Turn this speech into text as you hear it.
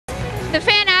The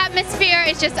fan atmosphere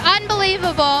is just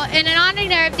unbelievable, and in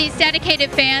honor of these dedicated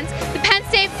fans, the Penn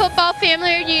State Football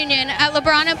Family Reunion at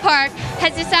LeBron Park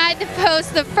has decided to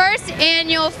host the first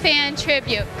annual fan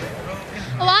tribute.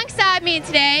 Alongside me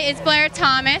today is Blair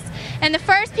Thomas, and the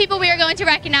first people we are going to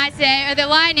recognize today are the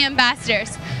Lion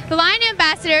Ambassadors. The Lion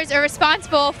Ambassadors are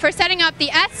responsible for setting up the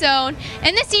S-Zone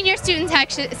in the senior student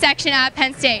section at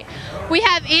Penn State. We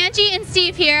have Angie and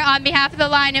Steve here on behalf of the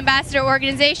Lion Ambassador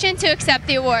organization to accept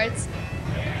the awards.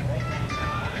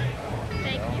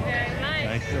 Thank you very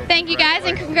much. Thank you guys,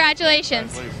 and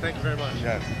congratulations. Thank you very much.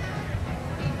 Yes.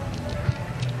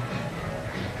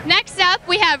 Next up,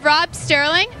 we have Rob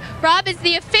Sterling. Rob is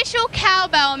the official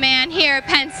cowbell man here at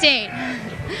Penn State.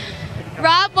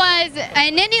 Rob was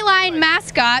an Indy Lion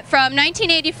mascot from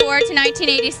 1984 to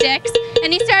 1986,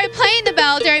 and he started playing the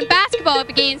bell during basketball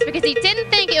games because he didn't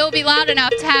think it would be loud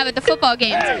enough to have at the football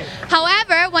games.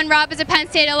 However, when Rob is a Penn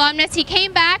State alumnus, he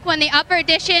came back when the upper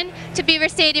addition to Beaver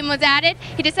Stadium was added.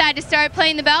 He decided to start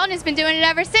playing the bell and has been doing it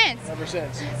ever since.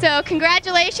 So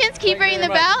congratulations, keep ringing the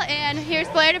bell, and here's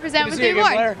Blair to present with the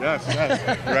award. Yes,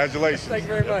 congratulations. Thank you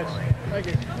very much. Thank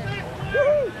you.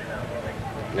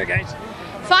 Here, guys.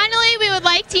 Finally, we would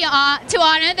like to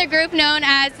honor the group known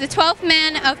as the 12th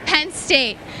Men of Penn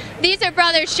State. These are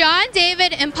brothers Sean,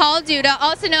 David, and Paul Duda,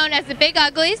 also known as the Big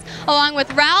Uglies, along with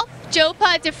Ralph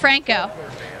Jopa DeFranco.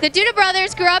 The Duda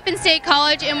brothers grew up in State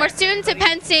College and were students at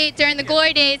Penn State during the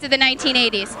glory days of the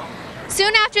 1980s.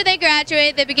 Soon after they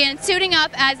graduated, they began suiting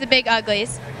up as the Big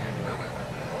Uglies.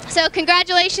 So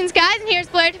congratulations, guys, and here's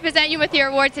Blair to present you with your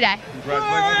award today.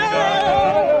 Congratulations,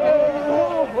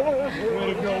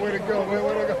 way to go, way to go, way to go,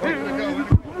 way to go, way to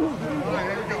go. All right,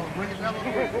 here we go. Bring it down.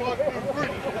 1, 2, 3.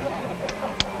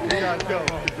 You gotta go.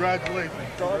 Congratulations.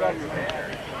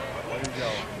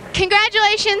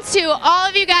 Congratulations to all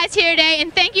of you guys here today,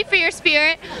 and thank you for your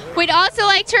spirit. We'd also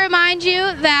like to remind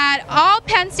you that all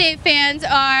Penn State fans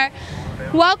are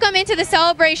welcome into the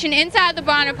celebration inside the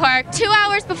LeBron Park 2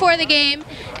 hours before the game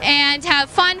and have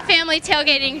fun family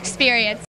tailgating experience.